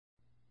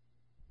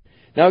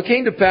Now it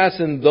came to pass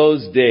in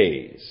those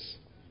days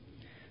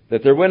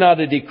that there went out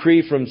a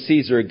decree from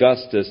Caesar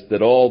Augustus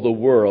that all the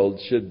world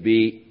should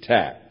be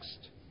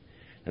taxed.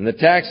 And the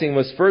taxing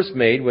was first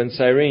made when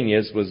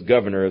Cyrenius was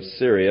governor of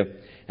Syria,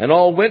 and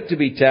all went to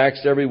be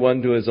taxed, every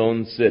one to his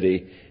own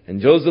city.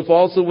 And Joseph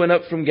also went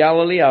up from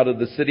Galilee out of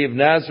the city of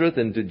Nazareth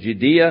into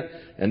Judea,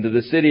 and to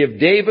the city of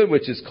David,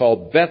 which is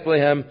called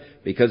Bethlehem,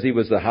 because he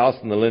was the house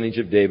and the lineage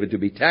of David, to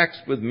be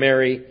taxed with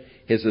Mary,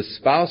 his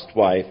espoused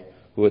wife,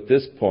 who at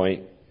this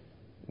point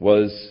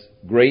was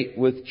great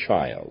with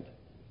child.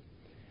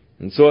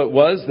 And so it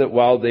was that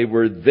while they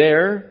were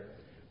there,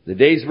 the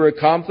days were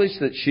accomplished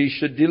that she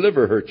should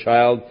deliver her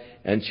child,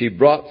 and she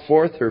brought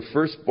forth her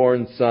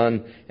firstborn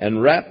son,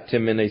 and wrapped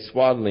him in a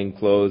swaddling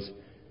clothes,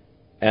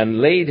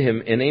 and laid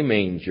him in a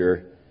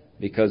manger,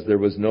 because there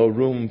was no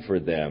room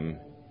for them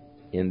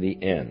in the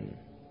inn.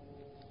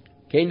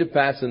 It came to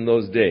pass in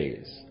those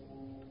days.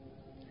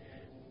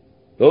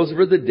 Those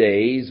were the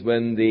days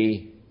when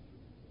the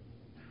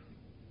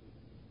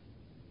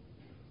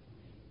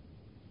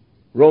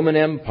Roman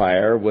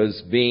Empire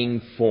was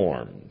being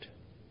formed.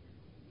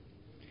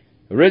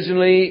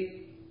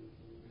 Originally,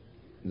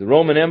 the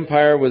Roman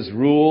Empire was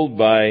ruled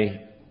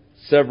by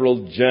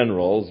several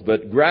generals,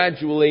 but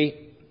gradually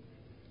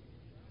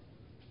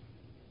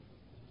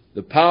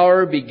the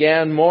power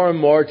began more and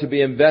more to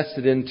be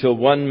invested into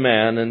one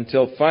man,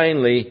 until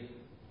finally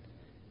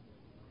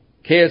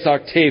Caius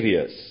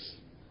Octavius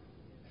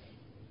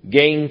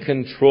gained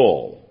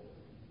control.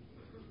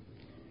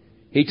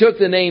 He took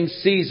the name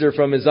Caesar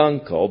from his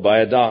uncle by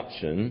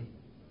adoption,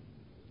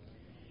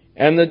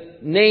 and the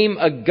name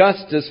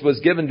Augustus was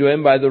given to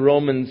him by the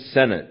Roman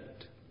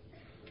Senate.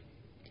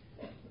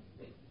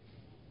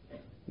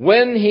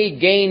 When he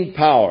gained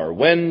power,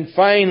 when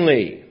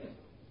finally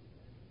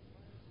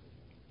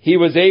he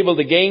was able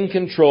to gain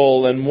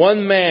control and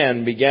one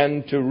man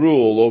began to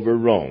rule over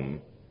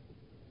Rome,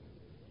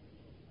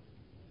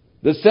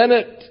 the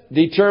Senate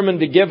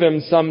determined to give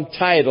him some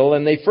title,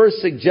 and they first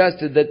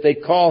suggested that they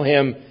call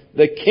him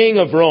the King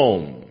of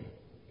Rome.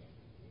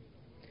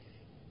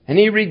 And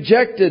he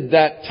rejected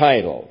that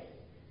title.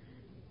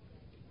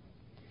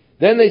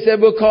 Then they said,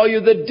 we'll call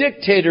you the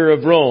Dictator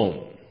of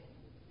Rome.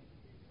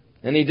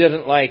 And he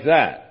didn't like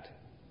that.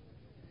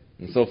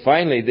 And so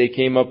finally they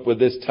came up with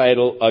this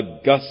title,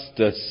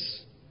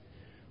 Augustus,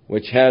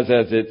 which has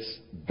as its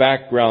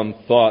background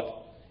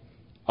thought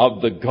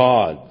of the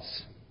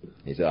gods.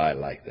 He said, I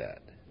like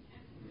that.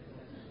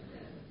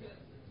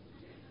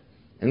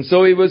 And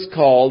so he was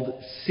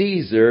called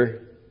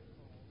Caesar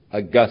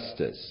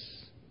Augustus.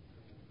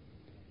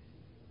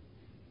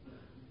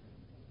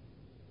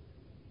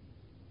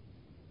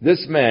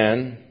 This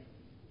man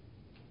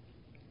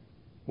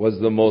was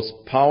the most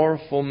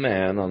powerful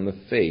man on the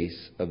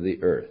face of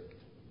the earth.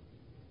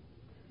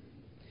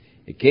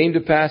 It came to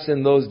pass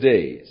in those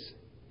days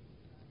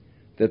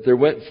that there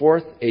went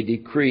forth a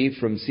decree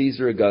from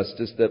Caesar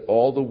Augustus that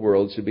all the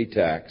world should be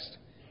taxed,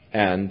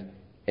 and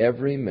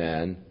every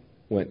man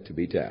went to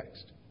be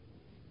taxed.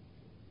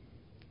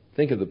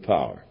 Think of the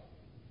power.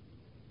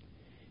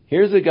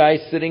 Here's a guy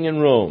sitting in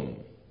Rome.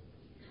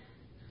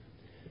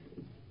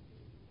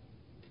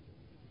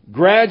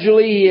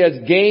 Gradually he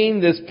has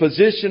gained this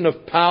position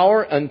of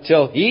power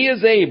until he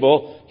is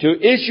able to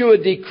issue a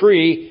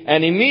decree,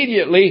 and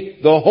immediately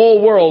the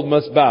whole world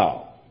must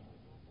bow.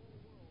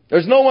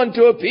 There's no one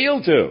to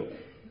appeal to.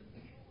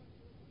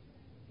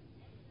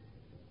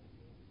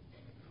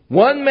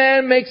 One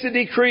man makes a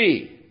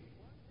decree.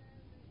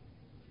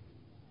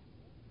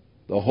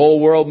 The whole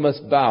world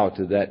must bow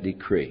to that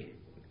decree.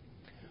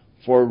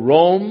 For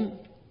Rome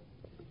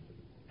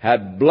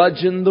had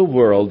bludgeoned the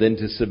world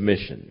into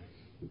submission.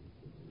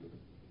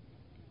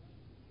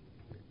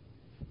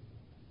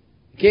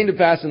 It came to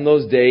pass in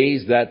those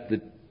days that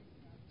the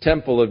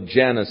temple of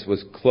Janus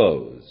was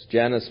closed.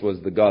 Janus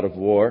was the god of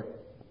war.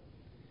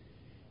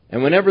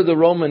 And whenever the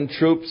Roman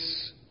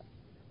troops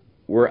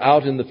were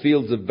out in the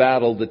fields of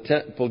battle, the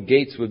temple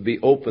gates would be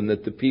open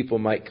that the people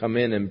might come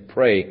in and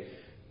pray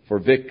for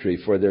victory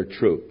for their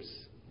troops.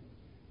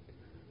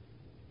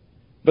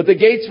 But the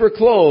gates were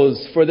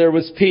closed, for there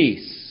was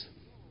peace.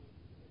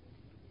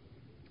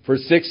 For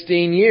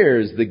 16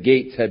 years the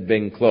gates had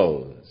been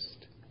closed.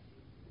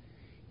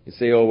 You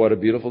say, oh, what a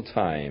beautiful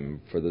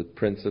time for the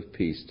Prince of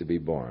Peace to be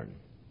born.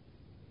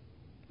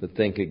 But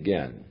think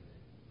again.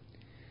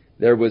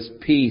 There was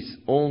peace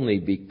only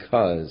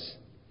because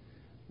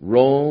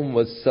Rome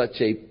was such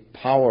a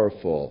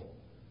powerful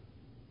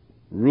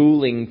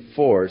ruling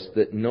force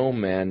that no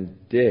man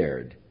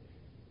dared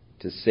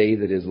to say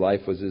that his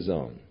life was his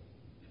own.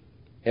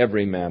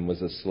 Every man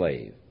was a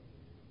slave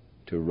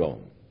to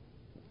Rome.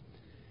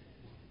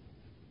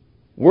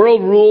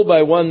 World rule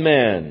by one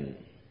man.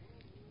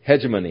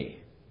 Hegemony.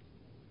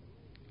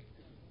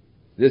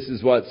 This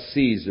is what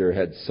Caesar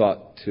had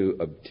sought to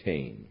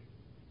obtain.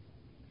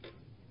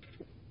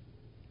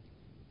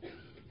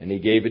 And he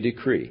gave a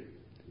decree.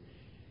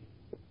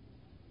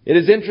 It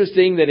is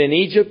interesting that in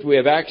Egypt we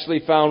have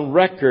actually found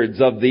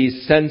records of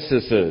these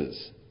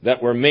censuses.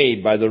 that were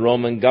made by the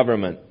Roman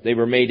government. They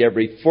were made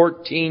every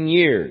 14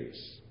 years.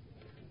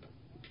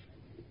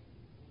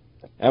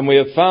 And we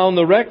have found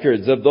the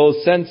records of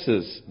those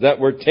censuses that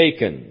were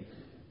taken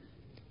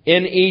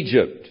in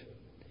Egypt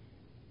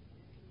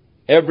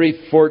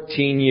every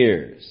 14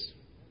 years.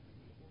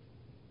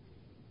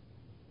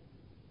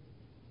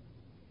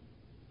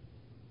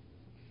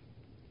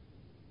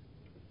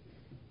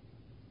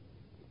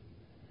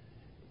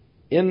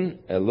 In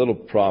a little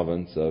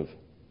province of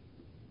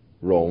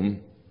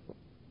Rome,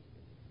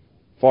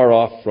 far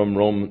off from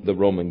Rome, the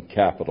Roman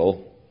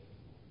capital,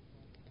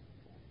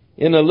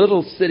 in a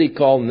little city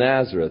called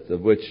Nazareth,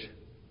 of which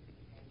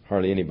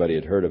hardly anybody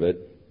had heard of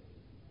it,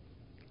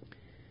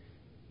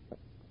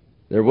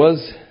 there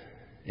was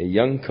a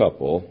young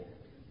couple.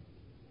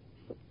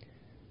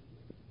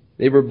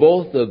 They were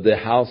both of the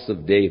house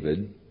of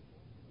David.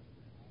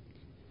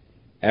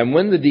 And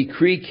when the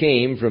decree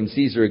came from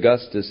Caesar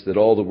Augustus that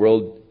all the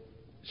world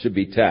should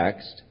be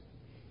taxed,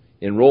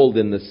 enrolled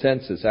in the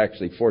census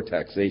actually for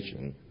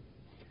taxation,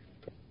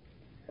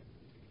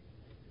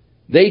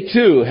 they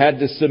too had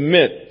to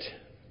submit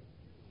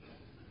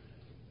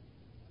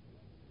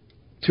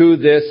to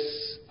this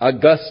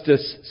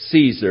Augustus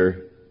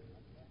Caesar.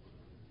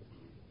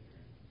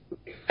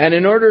 And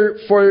in order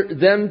for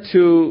them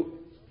to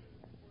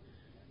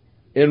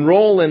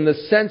enroll in the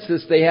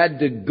census, they had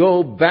to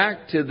go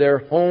back to their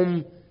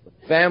home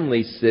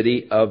family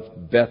city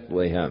of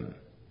Bethlehem.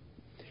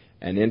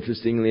 And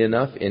interestingly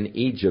enough, in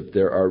Egypt,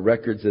 there are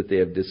records that they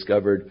have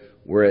discovered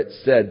where it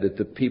said that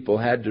the people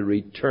had to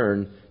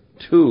return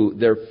to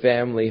their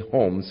family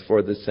homes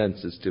for the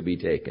census to be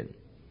taken,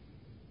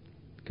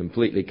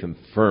 completely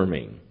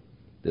confirming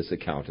this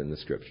account in the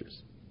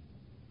Scriptures.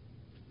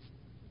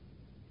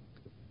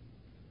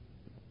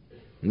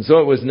 And so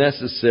it was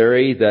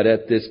necessary that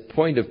at this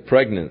point of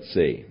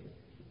pregnancy,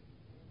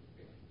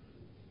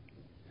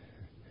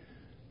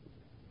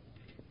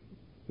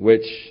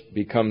 which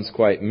becomes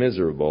quite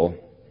miserable,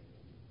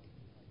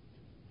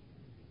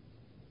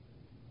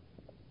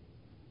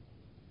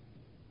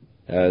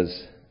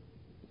 as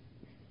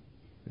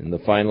in the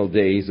final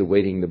days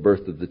awaiting the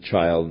birth of the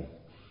child,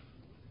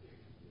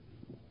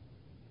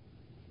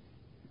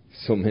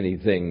 so many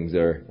things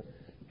are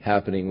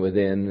happening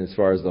within as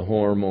far as the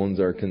hormones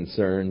are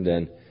concerned,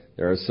 and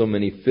there are so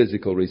many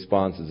physical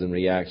responses and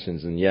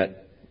reactions, and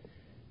yet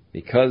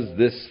because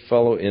this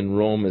fellow in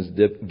Rome is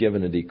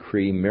given a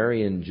decree,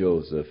 Mary and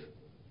Joseph,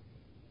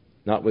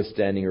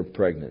 notwithstanding her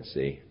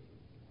pregnancy,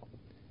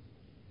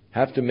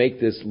 have to make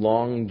this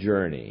long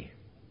journey.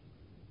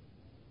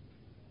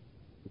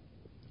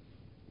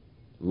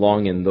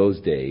 Long in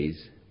those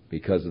days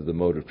because of the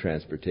mode of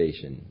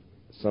transportation,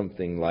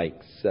 something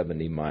like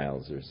 70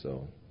 miles or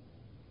so.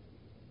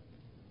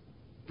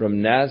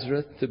 From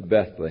Nazareth to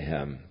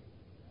Bethlehem,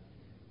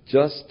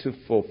 just to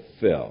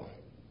fulfill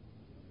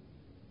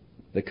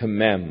the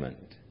commandment,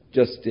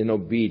 just in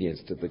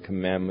obedience to the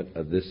commandment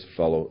of this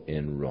fellow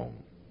in Rome.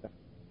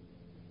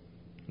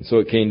 And so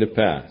it came to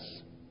pass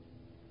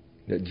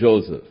that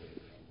Joseph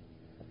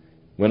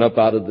went up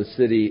out of the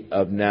city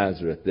of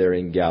Nazareth there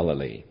in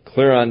Galilee,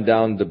 clear on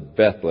down to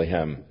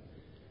Bethlehem,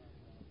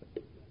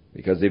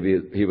 because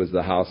he was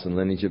the house and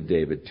lineage of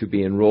David, to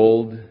be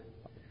enrolled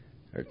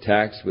or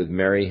taxed with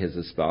Mary, his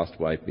espoused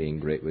wife, being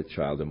great with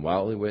child. And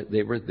while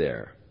they were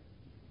there,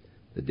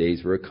 the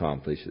days were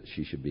accomplished that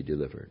she should be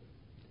delivered.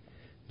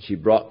 She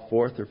brought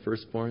forth her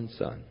firstborn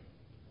son,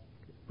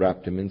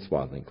 wrapped him in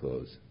swaddling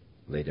clothes,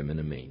 laid him in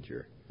a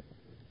manger.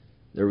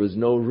 There was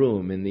no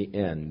room in the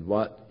inn.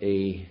 What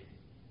a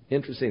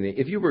interesting thing.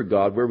 If you were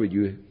God, where would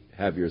you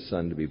have your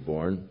son to be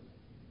born?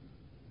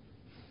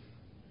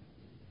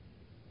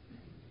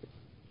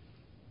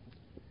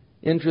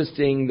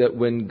 Interesting that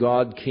when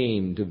God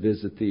came to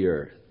visit the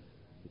earth,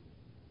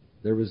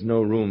 there was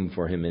no room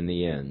for him in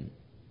the inn.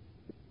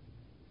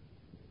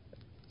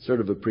 Sort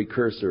of a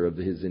precursor of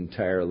his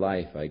entire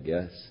life, I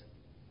guess.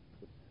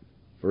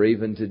 For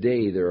even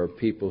today, there are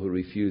people who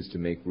refuse to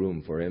make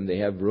room for him. They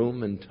have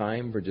room and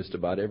time for just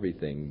about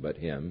everything but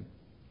him.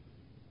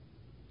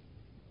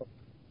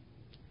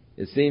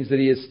 It seems that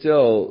he is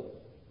still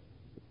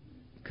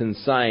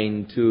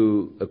consigned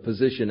to a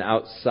position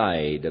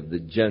outside of the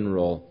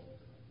general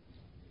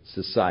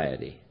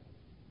society.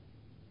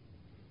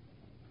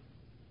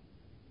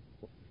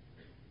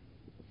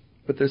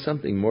 But there's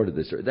something more to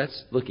this.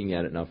 That's looking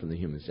at it now from the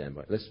human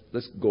standpoint.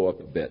 Let's go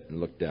up a bit and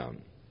look down.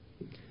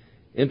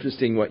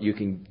 Interesting what you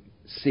can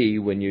see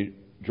when you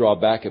draw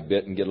back a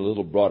bit and get a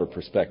little broader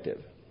perspective.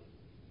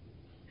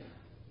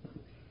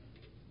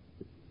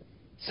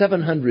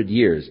 700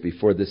 years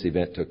before this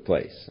event took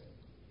place,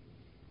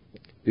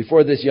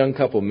 before this young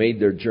couple made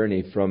their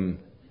journey from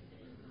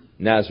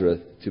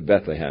Nazareth to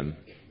Bethlehem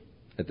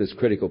at this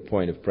critical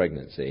point of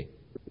pregnancy,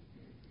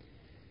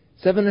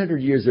 700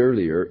 years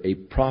earlier, a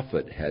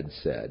prophet had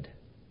said,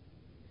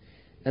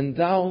 "And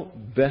thou,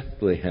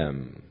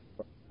 Bethlehem,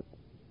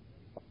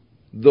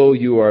 though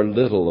you are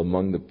little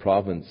among the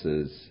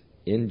provinces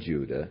in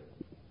Judah,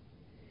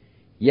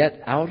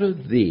 yet out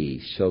of thee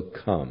shall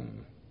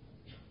come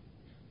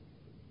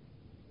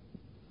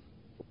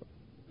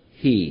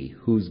he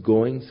whose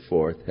goings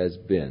forth has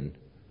been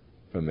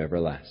from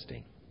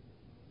everlasting.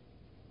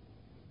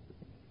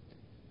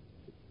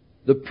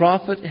 The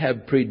prophet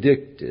had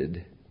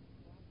predicted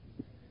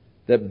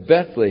that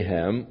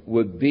Bethlehem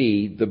would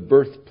be the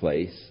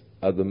birthplace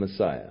of the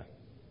Messiah.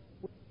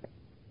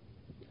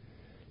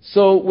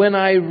 So when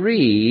I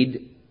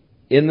read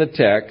in the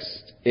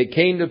text, it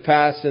came to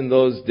pass in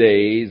those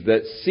days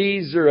that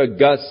Caesar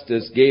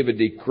Augustus gave a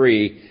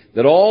decree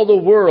that all the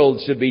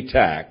world should be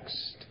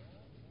taxed.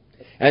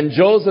 And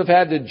Joseph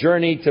had to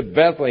journey to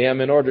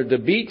Bethlehem in order to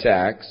be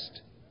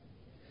taxed.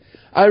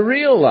 I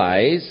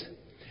realize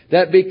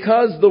that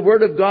because the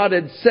Word of God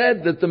had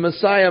said that the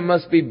Messiah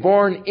must be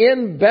born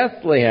in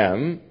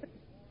Bethlehem,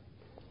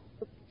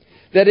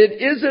 that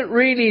it isn't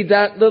really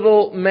that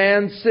little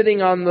man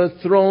sitting on the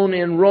throne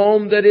in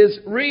Rome that is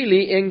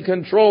really in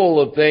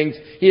control of things.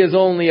 He is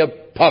only a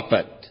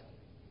puppet.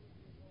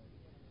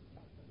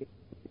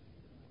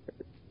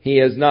 He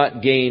has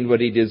not gained what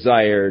he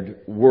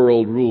desired,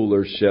 world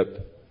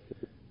rulership.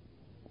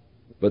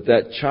 But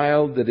that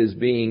child that is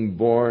being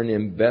born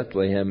in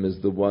Bethlehem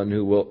is the one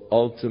who will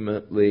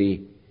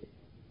ultimately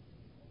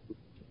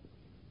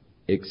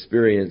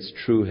experience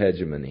true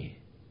hegemony.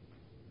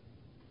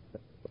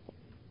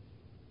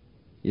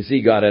 You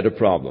see, God had a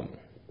problem.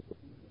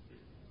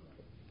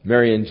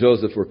 Mary and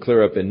Joseph were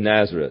clear up in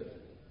Nazareth.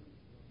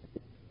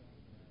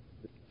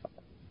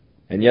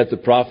 And yet the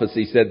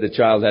prophecy said the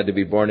child had to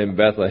be born in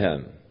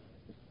Bethlehem.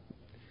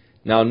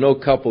 Now, no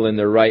couple in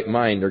their right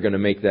mind are going to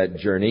make that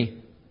journey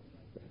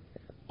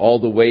all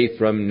the way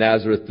from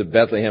Nazareth to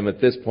Bethlehem at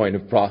this point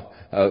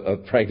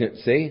of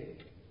pregnancy.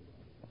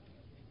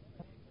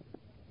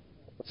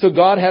 So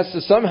God has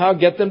to somehow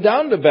get them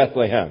down to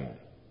Bethlehem.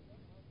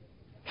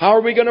 How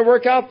are we going to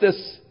work out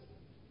this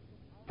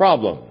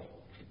problem?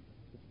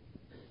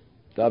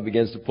 God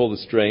begins to pull the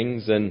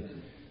strings, and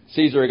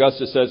Caesar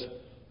Augustus says,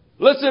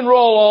 let's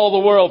enroll all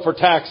the world for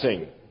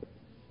taxing.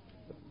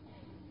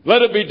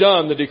 Let it be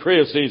done, the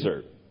decree of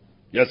Caesar.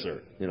 Yes,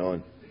 sir.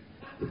 And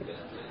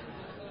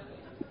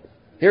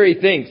here he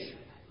thinks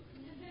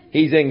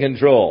he's in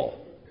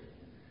control.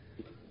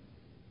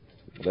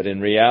 But in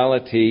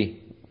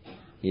reality,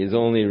 he is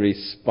only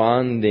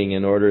responding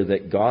in order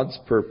that God's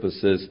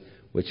purposes,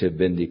 which have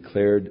been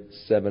declared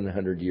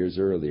 700 years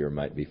earlier,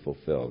 might be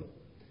fulfilled.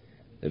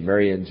 That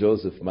Mary and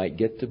Joseph might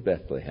get to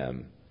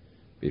Bethlehem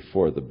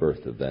before the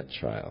birth of that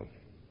child.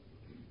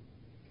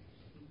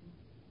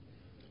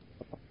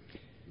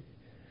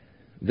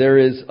 There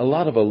is a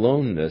lot of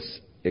aloneness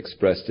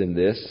expressed in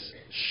this.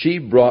 She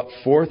brought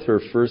forth her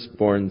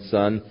firstborn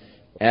son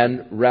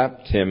and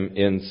wrapped him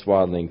in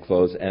swaddling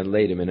clothes and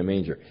laid him in a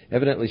manger.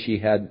 Evidently she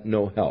had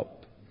no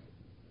help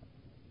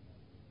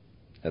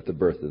at the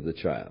birth of the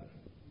child.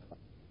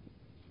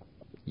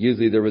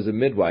 Usually there was a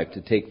midwife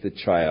to take the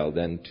child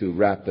and to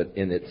wrap it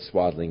in its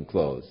swaddling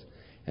clothes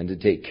and to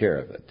take care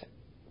of it.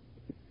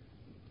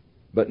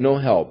 But no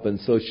help, and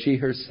so she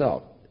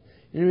herself.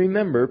 And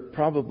remember,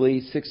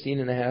 probably 16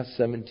 and a half,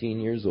 17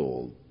 years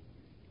old.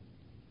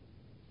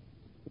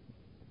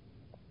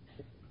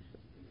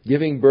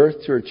 Giving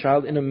birth to her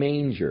child in a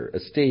manger, a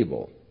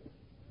stable.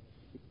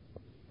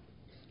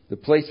 The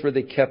place where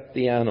they kept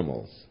the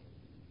animals.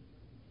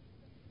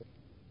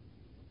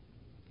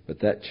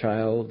 But that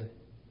child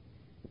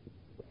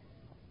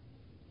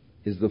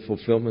is the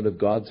fulfillment of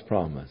God's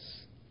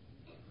promise.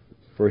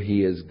 For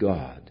He is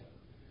God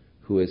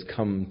who has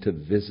come to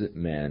visit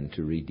man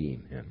to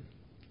redeem him.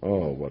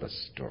 Oh, what a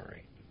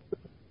story.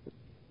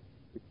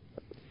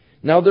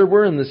 Now there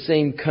were in the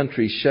same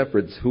country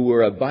shepherds who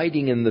were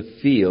abiding in the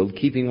field,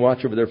 keeping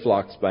watch over their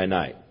flocks by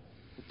night.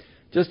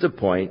 Just a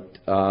point,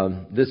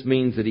 this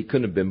means that he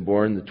couldn't have been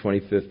born the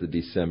 25th of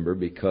December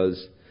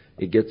because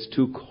it gets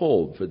too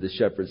cold for the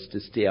shepherds to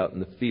stay out in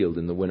the field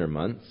in the winter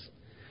months.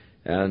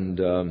 And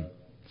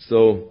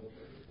so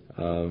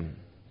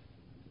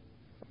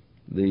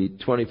the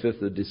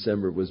 25th of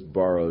December was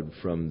borrowed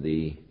from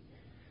the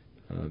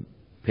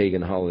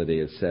pagan holiday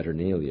of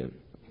Saturnalia.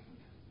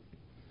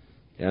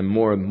 And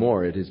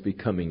more it is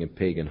becoming a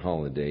pagan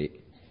holiday,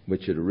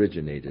 which it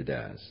originated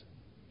as.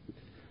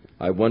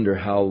 I wonder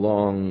how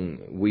long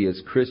we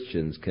as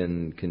Christians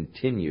can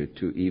continue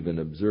to even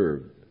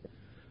observe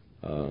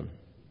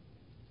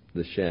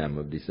the sham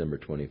of December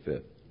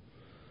 25th.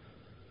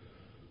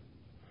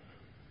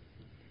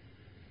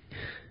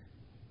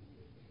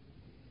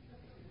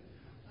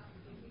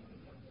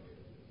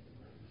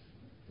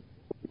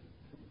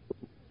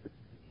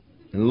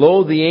 And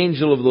lo, the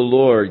angel of the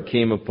Lord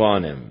came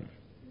upon them.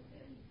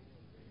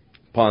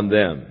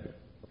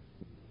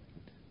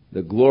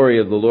 The glory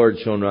of the Lord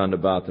shone round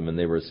about them, and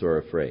they were sore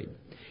afraid.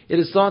 It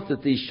is thought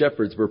that these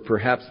shepherds were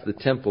perhaps the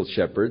temple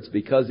shepherds,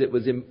 because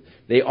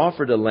they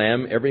offered a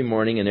lamb every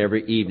morning and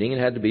every evening. It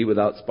had to be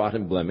without spot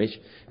and blemish.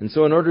 And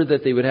so in order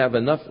that they would have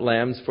enough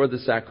lambs for the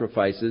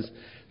sacrifices,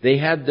 they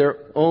had their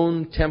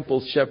own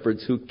temple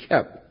shepherds who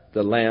kept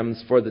the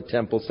lambs for the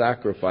temple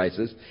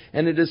sacrifices.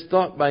 And it is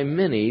thought by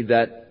many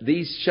that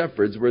these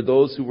shepherds were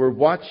those who were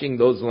watching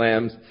those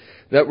lambs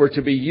that were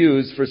to be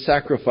used for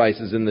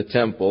sacrifices in the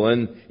temple.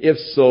 And if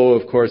so,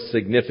 of course,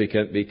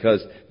 significant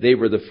because they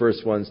were the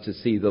first ones to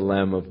see the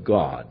Lamb of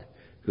God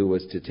who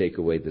was to take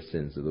away the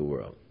sins of the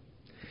world.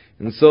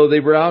 And so they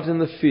were out in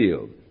the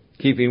field,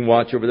 keeping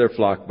watch over their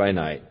flock by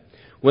night,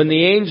 when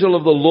the angel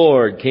of the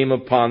Lord came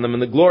upon them,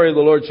 and the glory of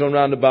the Lord shone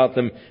round about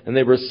them, and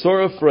they were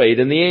sore afraid.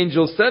 And the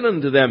angel said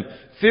unto them,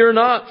 Fear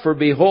not, for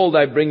behold,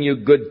 I bring you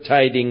good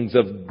tidings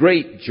of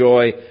great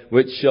joy,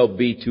 which shall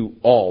be to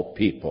all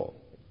people.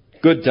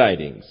 Good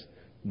tidings,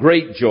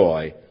 great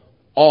joy,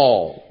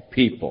 all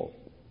people.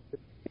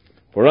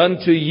 For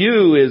unto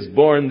you is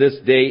born this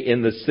day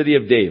in the city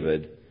of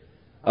David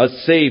a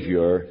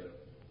Savior,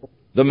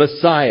 the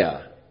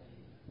Messiah,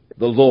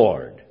 the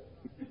Lord.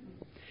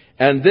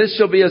 And this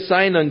shall be a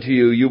sign unto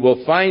you. You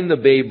will find the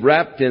babe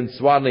wrapped in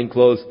swaddling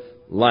clothes,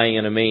 lying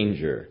in a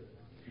manger.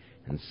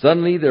 And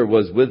suddenly there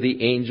was with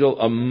the angel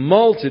a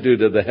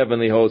multitude of the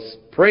heavenly hosts,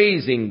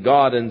 praising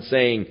God and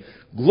saying,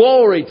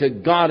 Glory to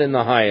God in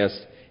the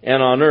highest,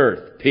 and on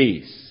earth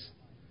peace,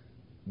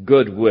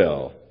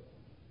 goodwill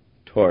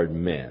toward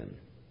men.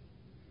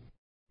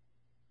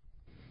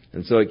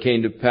 And so it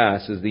came to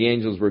pass, as the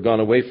angels were gone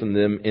away from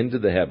them into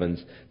the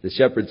heavens, the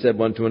shepherds said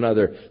one to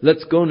another,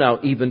 Let's go now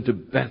even to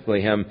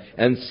Bethlehem,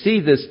 and see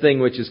this thing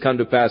which is come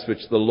to pass,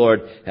 which the Lord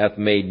hath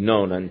made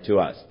known unto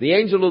us. The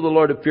angel of the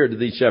Lord appeared to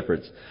these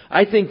shepherds.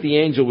 I think the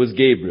angel was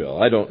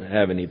Gabriel. I don't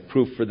have any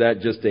proof for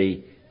that, just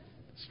a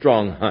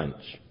strong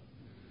hunch.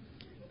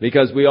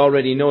 Because we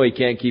already know he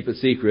can't keep a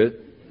secret.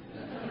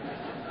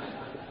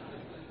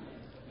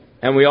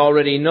 And we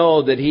already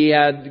know that he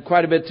had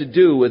quite a bit to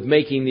do with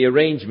making the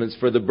arrangements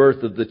for the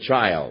birth of the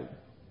child.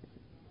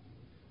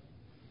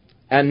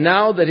 And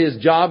now that his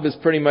job is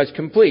pretty much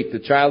complete, the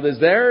child is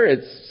there,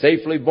 it's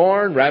safely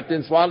born, wrapped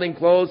in swaddling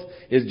clothes,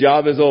 his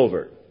job is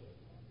over.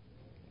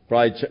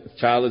 Probably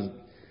child has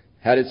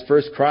had its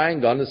first cry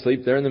and gone to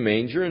sleep there in the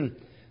manger, and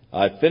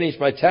I've finished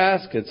my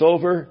task, it's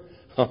over.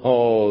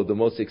 Oh, the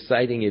most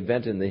exciting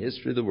event in the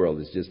history of the world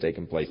has just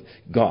taken place.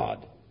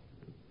 God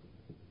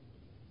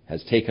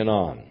has taken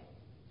on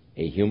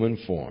a human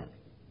form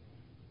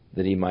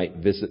that he might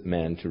visit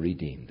man to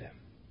redeem them.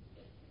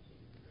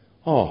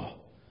 Oh,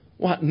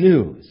 what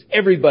news!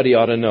 Everybody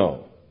ought to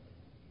know.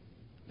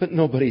 But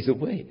nobody's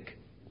awake.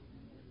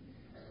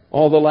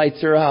 All the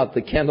lights are out.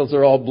 The candles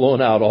are all blown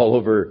out all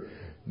over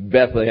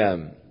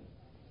Bethlehem.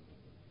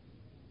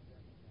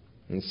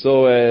 And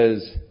so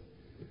as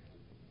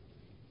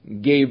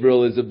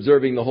Gabriel is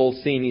observing the whole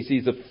scene, he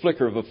sees a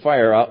flicker of a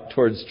fire out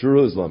towards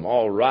Jerusalem.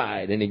 All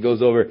right. And he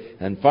goes over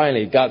and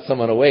finally got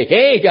someone awake.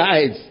 Hey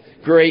guys,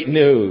 great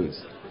news.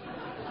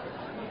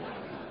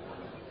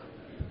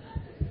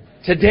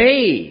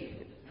 Today,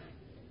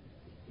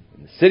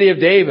 in the city of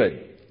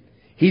David,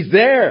 he's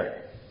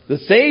there. The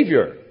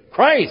Savior,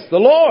 Christ, the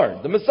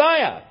Lord, the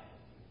Messiah.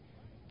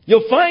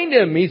 You'll find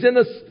him. He's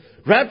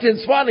wrapped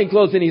in swaddling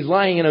clothes and he's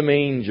lying in a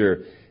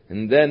manger.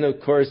 And then,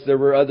 of course, there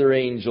were other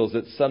angels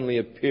that suddenly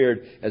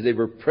appeared as they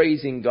were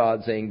praising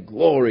God, saying,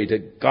 Glory to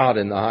God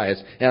in the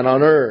highest, and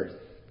on earth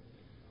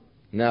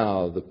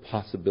now the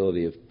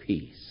possibility of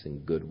peace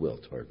and goodwill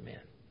toward men.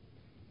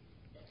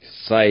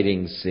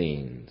 Exciting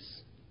scenes.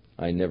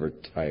 I never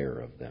tire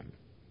of them.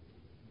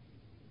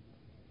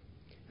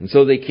 And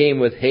so they came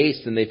with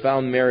haste, and they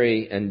found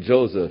Mary and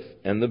Joseph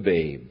and the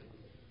babe.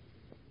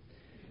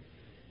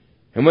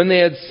 And when they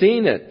had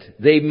seen it,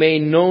 they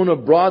made known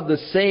abroad the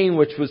saying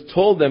which was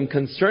told them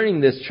concerning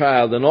this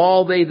child. And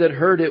all they that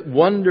heard it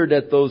wondered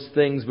at those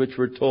things which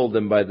were told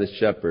them by the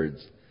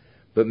shepherds.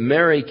 But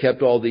Mary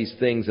kept all these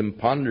things and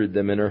pondered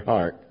them in her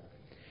heart.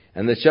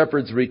 And the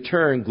shepherds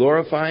returned,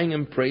 glorifying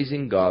and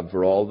praising God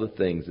for all the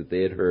things that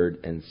they had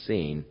heard and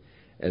seen,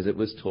 as it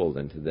was told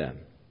unto them.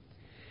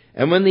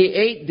 And when the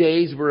 8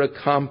 days were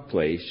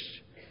accomplished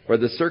for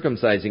the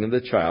circumcising of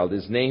the child,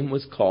 his name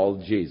was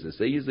called Jesus.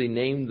 They usually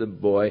named the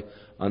boy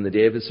on the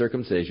day of his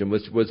circumcision,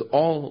 which was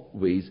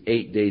always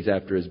 8 days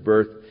after his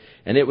birth.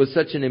 And it was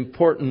such an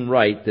important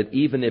rite that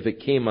even if it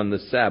came on the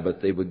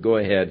Sabbath, they would go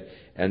ahead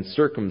and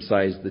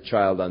circumcise the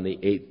child on the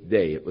 8th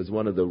day. It was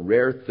one of the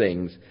rare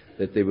things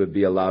that they would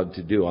be allowed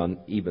to do on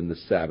even the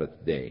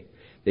Sabbath day.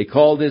 They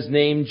called his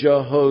name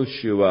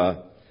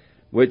Jehoshua,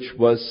 which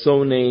was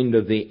so named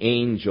of the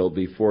angel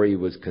before he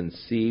was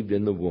conceived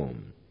in the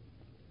womb.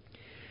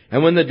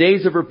 And when the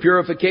days of her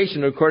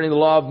purification, according to the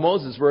law of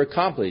Moses, were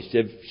accomplished,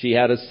 if she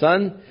had a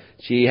son,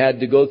 she had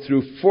to go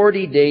through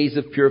 40 days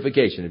of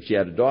purification. If she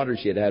had a daughter,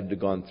 she had to have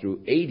gone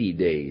through 80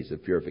 days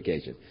of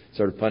purification.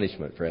 Sort of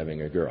punishment for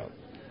having a girl.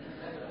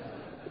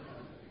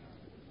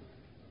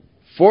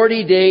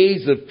 40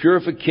 days of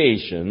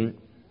purification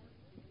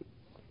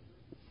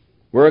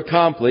were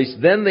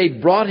accomplished. Then they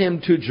brought him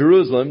to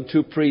Jerusalem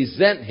to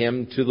present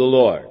him to the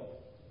Lord.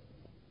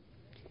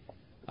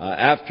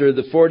 After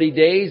the 40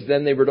 days,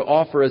 then they were to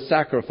offer a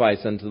sacrifice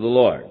unto the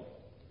Lord.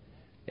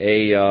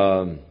 A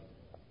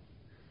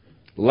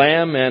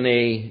lamb and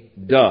a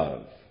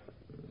dove.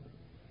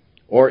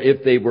 Or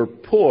if they were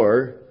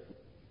poor,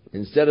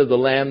 instead of the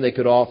lamb, they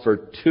could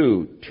offer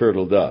 2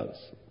 turtle doves.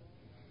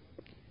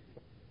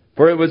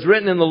 For it was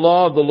written in the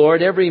law of the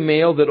Lord, every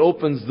male that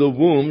opens the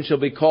womb shall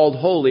be called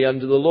holy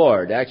unto the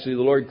Lord. Actually,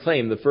 the Lord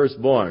claimed the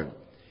firstborn.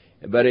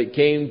 But it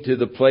came to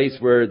the place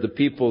where the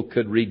people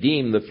could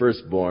redeem the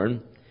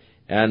firstborn,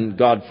 and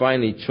God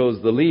finally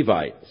chose the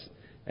Levites.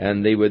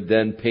 And they would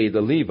then pay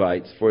the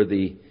Levites for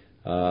the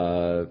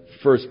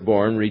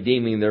firstborn,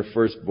 redeeming their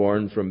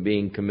firstborn from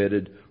being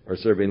committed or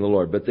serving the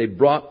Lord. But they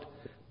brought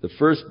the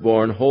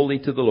firstborn holy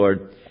to the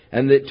Lord,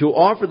 and to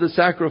offer the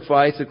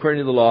sacrifice according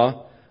to the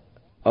law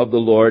of the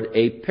Lord,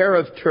 a pair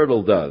of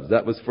turtle doves.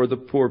 That was for the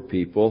poor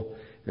people.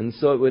 And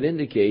so it would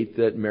indicate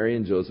that Mary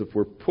and Joseph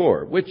were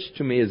poor, which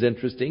to me is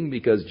interesting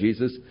because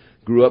Jesus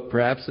grew up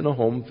perhaps in a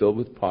home filled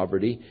with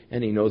poverty,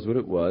 and he knows what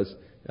it was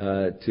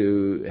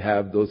to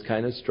have those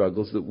kind of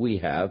struggles that we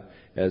have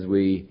as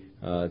we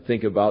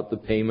think about the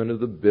payment of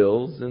the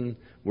bills and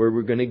where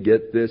we're going to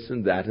get this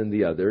and that and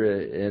the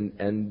other.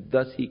 And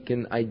thus he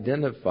can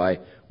identify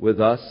with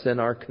us and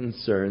our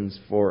concerns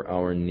for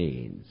our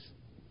needs.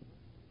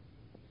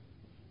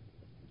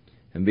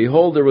 And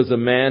behold, there was a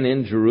man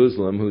in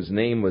Jerusalem whose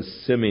name was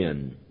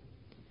Simeon.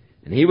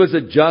 And he was a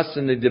just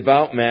and a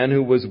devout man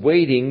who was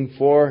waiting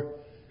for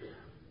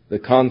the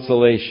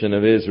consolation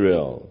of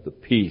Israel, the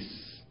peace.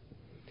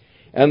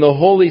 And the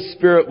Holy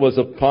Spirit was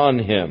upon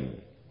him.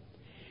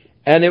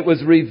 And it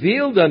was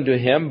revealed unto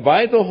him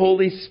by the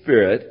Holy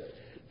Spirit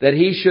that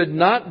he should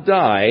not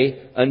die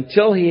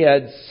until he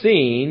had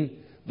seen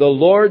the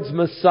Lord's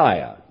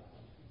Messiah.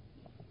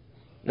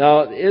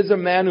 Now, is a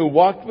man who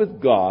walked with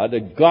God,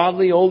 a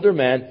godly older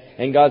man,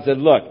 and God said,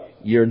 look,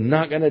 you're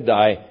not going to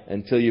die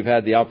until you've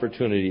had the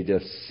opportunity to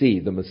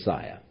see the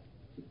Messiah.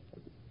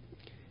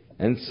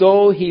 And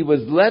so he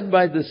was led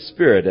by the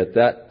Spirit at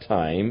that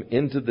time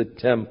into the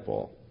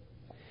temple.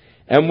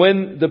 And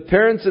when the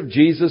parents of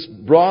Jesus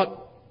brought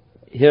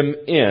him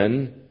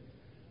in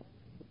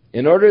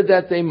order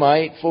that they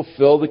might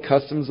fulfill the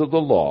customs of the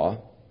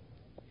law,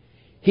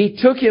 he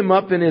took him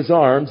up in his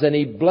arms and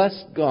he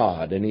blessed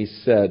God and he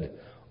said,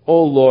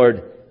 O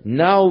Lord,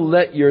 now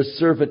let your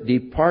servant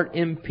depart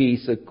in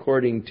peace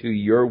according to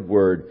your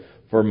word,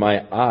 for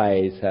my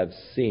eyes have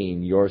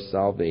seen your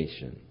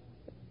salvation,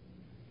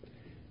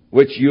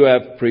 which you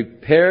have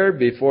prepared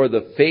before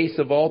the face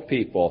of all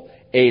people,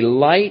 a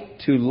light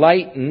to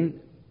lighten,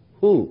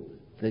 who?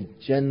 The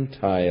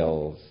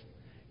Gentiles,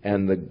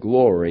 and the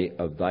glory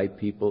of thy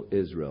people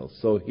Israel.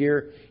 So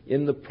here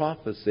in the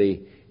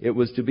prophecy, it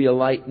was to be a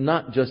light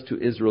not just to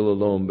Israel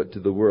alone, but to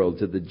the world,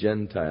 to the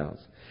Gentiles.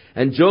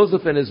 And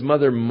Joseph and his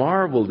mother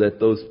marveled at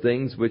those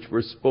things which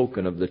were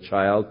spoken of the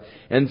child.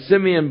 And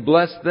Simeon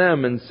blessed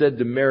them and said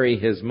to Mary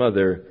his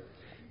mother,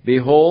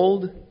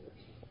 Behold,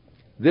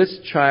 this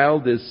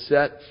child is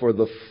set for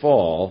the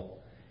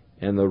fall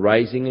and the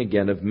rising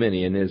again of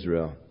many in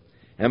Israel,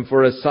 and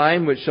for a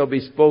sign which shall be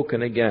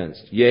spoken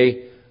against.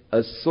 Yea,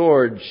 a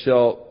sword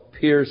shall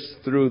pierce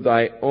through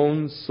thy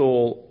own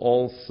soul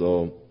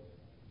also,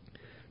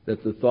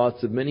 that the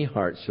thoughts of many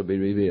hearts shall be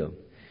revealed.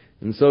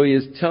 And so he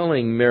is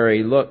telling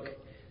Mary, look,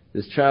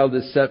 this child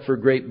is set for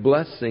great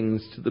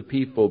blessings to the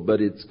people,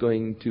 but it's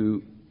going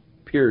to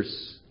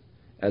pierce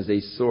as a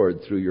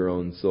sword through your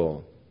own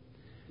soul.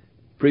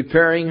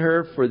 Preparing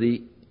her for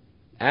the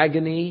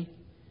agony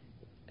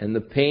and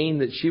the pain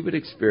that she would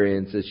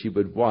experience as she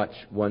would watch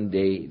one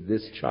day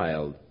this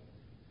child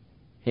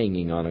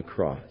hanging on a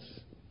cross.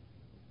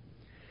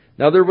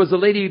 Now there was a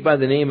lady by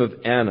the name of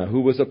Anna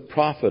who was a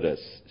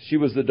prophetess. She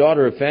was the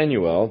daughter of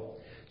Phanuel.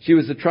 She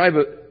was of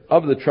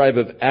the tribe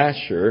of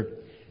Asher.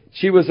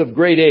 She was of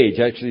great age.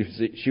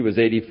 Actually, she was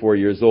 84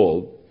 years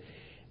old.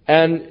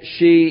 And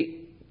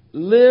she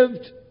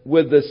lived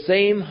with the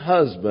same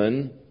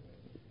husband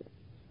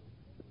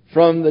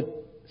from the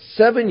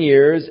 7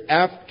 years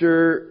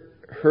after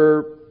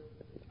her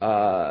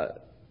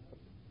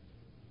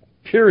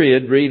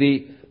period,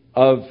 really,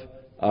 of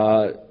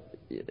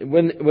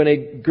when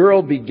a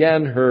girl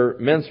began her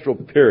menstrual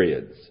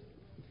periods.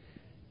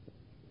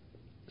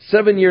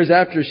 7 years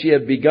after she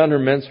had begun her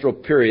menstrual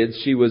periods,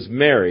 she was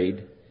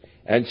married,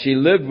 and she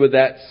lived with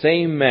that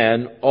same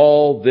man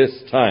all this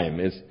time,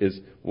 is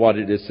what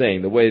it is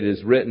saying. The way it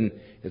is written,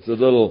 it's a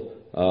little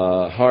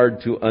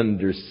hard to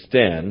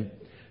understand.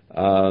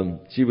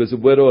 She was a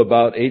widow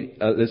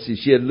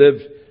she had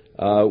lived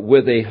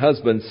with a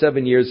husband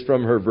 7 years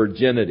from her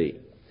virginity.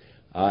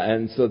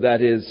 And so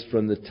that is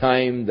from the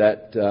time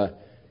that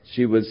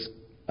she was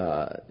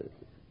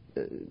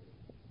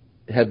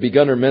had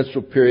begun her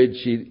menstrual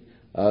period.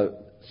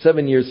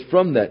 7 years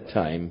from that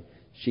time,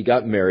 she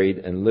got married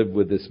and lived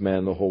with this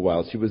man the whole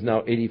while. She was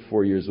now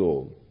 84 years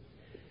old.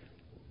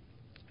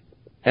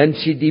 And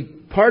she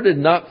departed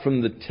not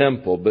from the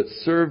temple, but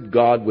served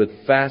God with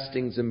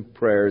fastings and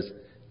prayers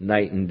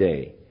night and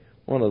day.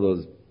 One of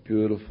those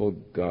beautiful,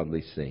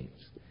 godly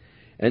saints.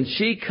 And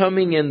she,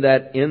 coming in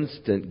that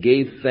instant,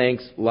 gave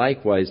thanks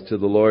likewise to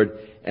the Lord,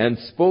 and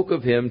spoke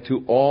of him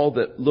to all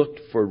that looked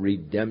for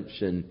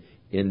redemption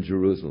in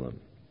Jerusalem.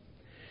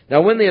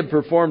 Now when they had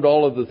performed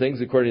all of the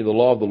things according to the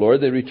law of the Lord,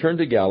 they returned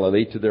to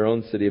Galilee, to their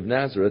own city of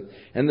Nazareth.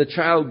 And the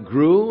child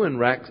grew and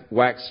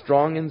waxed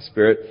strong in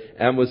spirit,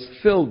 and was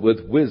filled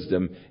with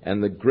wisdom,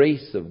 and the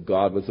grace of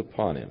God was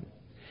upon him.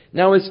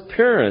 Now his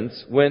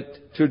parents went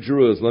to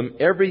Jerusalem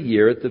every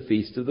year at the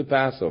feast of the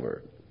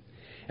Passover.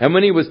 And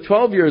when he was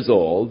 12 years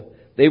old,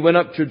 they went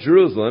up to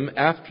Jerusalem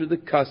after the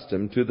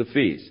custom to the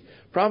feast.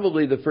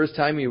 Probably the first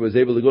time he was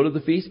able to go to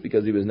the feast,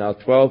 because he was now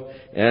 12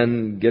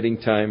 and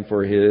getting time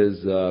for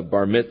his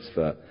bar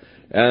mitzvah.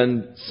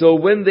 And so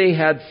when they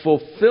had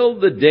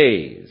fulfilled the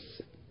days,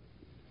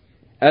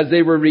 as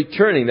they were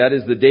returning, that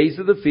is the days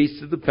of the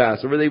feast of the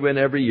Passover, they went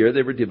every year,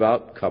 they were a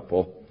devout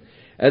couple.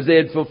 As they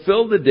had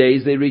fulfilled the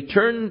days, they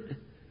returned,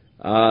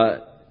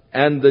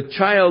 and the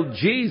child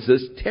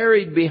Jesus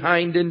tarried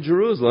behind in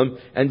Jerusalem,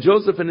 and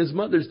Joseph and his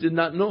mothers did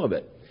not know of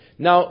it.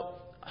 Now,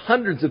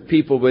 hundreds of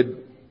people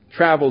would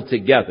travel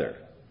together.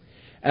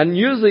 And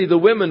usually the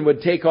women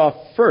would take off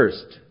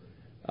first,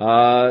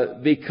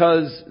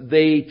 because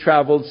they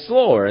traveled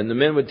slower, and the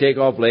men would take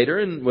off later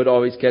and would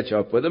always catch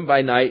up with them.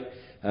 By night,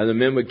 the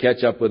men would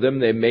catch up with them.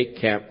 They'd make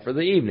camp for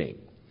the evening.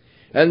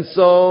 And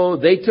so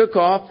they took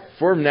off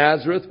for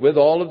Nazareth with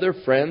all of their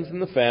friends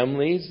and the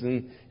families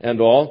and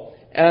all.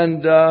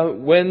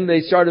 And when they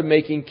started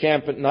making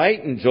camp at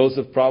night, and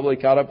Joseph probably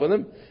caught up with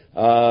them,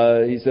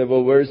 he said,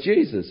 "Well, where's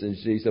Jesus?" And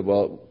she said,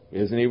 "Well,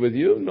 isn't he with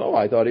you?" "No,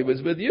 I thought he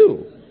was with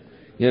you."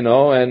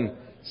 And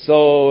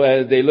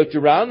so they looked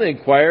around, they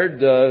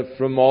inquired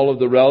from all of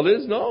the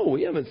relatives. "No,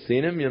 we haven't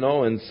seen him,"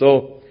 And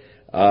so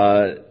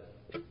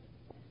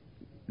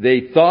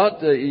they thought,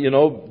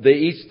 they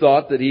each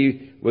thought that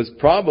he was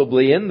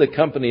probably in the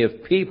company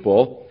of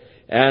people.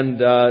 And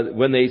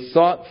when they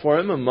sought for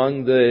him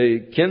among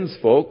the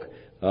kinsfolk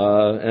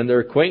and their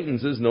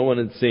acquaintances, no one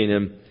had seen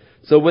him.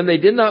 So when they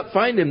did not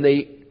find him,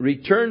 they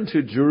returned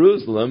to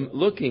Jerusalem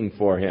looking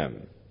for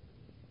him.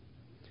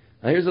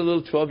 Now here's a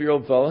little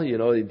 12-year-old fellow,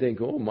 he'd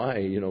think, "Oh my,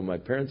 my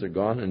parents are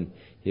gone," and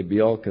he'd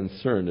be all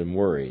concerned and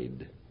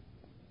worried.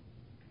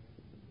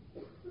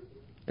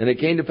 And it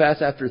came to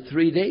pass after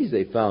 3 days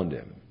they found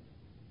him.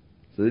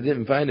 So they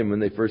didn't find him when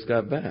they first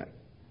got back.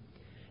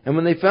 And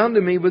when they found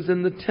him, he was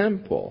in the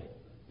temple,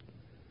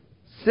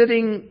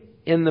 sitting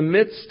in the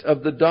midst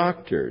of the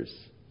doctors,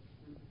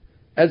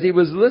 as he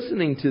was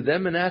listening to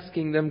them and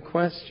asking them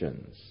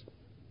questions.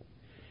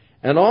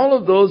 And all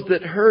of those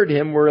that heard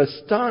him were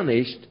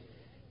astonished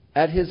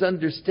at his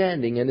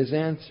understanding and his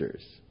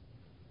answers.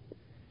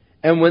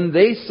 And when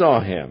they saw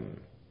him,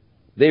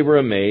 they were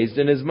amazed.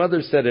 And his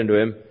mother said unto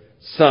him,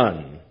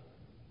 "Son,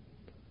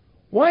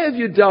 why have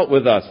you dealt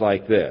with us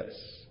like this?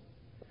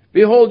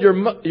 Behold,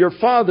 your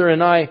father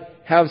and I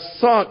have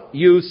sought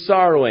you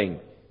sorrowing."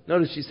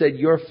 Notice she said,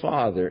 "Your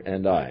father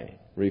and I,"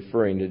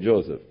 referring to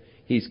Joseph.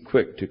 He's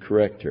quick to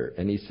correct her.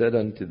 And he said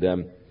unto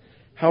them,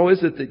 "How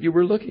is it that you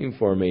were looking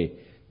for me?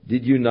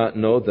 Did you not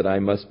know that I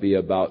must be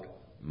about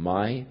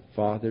my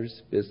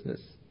father's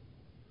business?"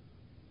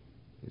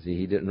 You see,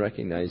 he didn't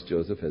recognize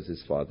Joseph as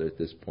his father at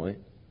this point.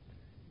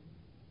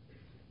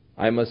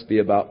 "I must be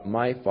about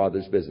my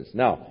father's business."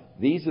 Now,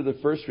 these are the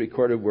first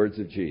recorded words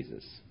of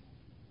Jesus.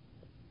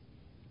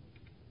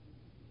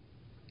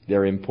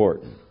 They're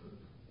important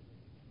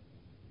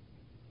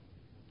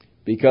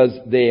because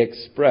they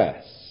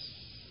express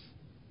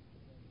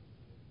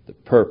the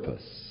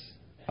purpose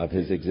of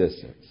his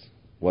existence.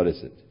 What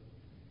is it?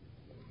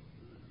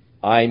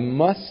 I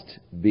must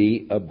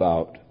be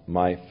about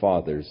my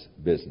Father's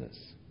business.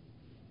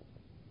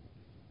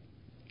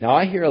 Now,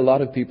 I hear a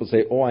lot of people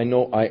say, "Oh, I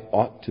know I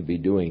ought to be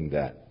doing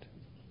that."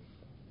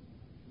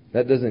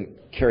 That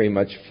doesn't carry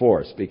much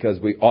force, because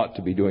we ought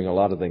to be doing a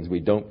lot of things we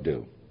don't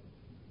do.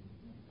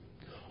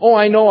 "Oh,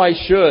 I know I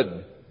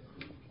should.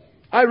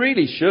 I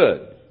really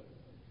should."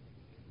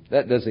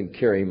 That doesn't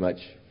carry much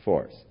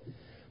force.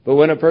 But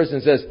when a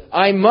person says,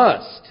 "I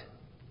must,"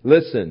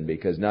 listen,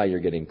 because now you're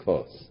getting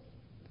close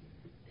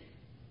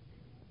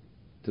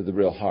to the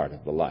real heart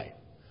of the life.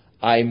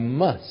 I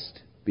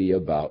must be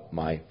about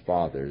my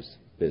Father's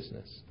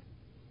business.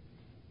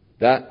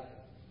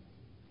 That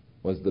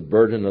was the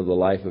burden of the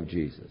life of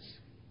Jesus,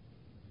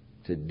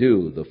 to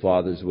do the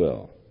Father's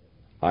will.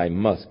 I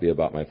must be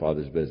about my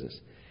Father's business.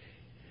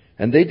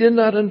 And they did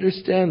not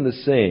understand the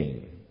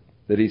saying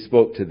that he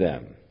spoke to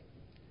them.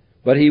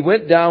 But he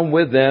went down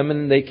with them,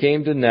 and they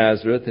came to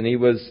Nazareth, and he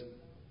was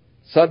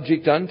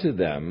subject unto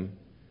them.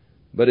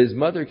 But his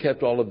mother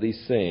kept all of these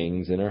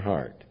sayings in her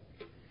heart.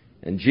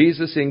 And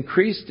Jesus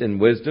increased in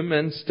wisdom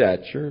and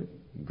stature,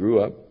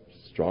 grew up,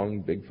 strong,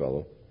 big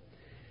fellow,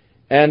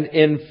 and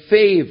in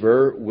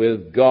favor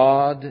with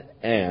God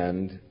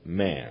and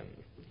man.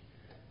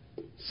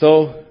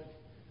 So,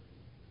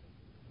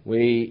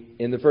 we,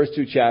 in the first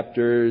two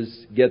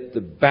chapters, get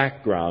the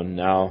background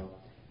now.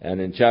 And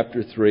in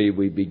chapter 3,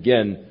 we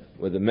begin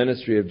with the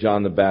ministry of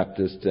John the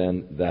Baptist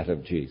and that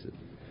of Jesus.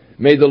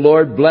 May the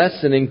Lord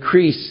bless and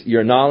increase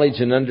your knowledge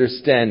and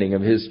understanding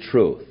of His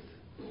truth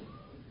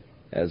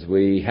as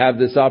we have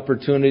this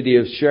opportunity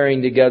of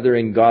sharing together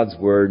in God's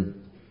Word,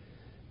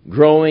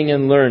 growing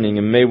and learning.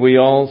 And may we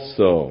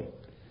also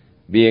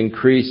be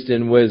increased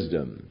in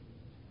wisdom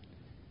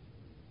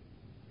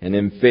and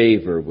in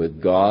favor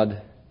with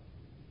God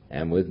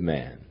and with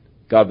man.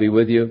 God be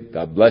with you.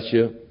 God bless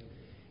you.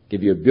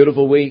 Give you a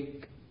beautiful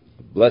week,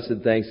 a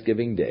blessed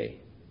Thanksgiving Day.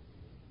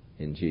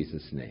 In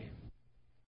Jesus' name.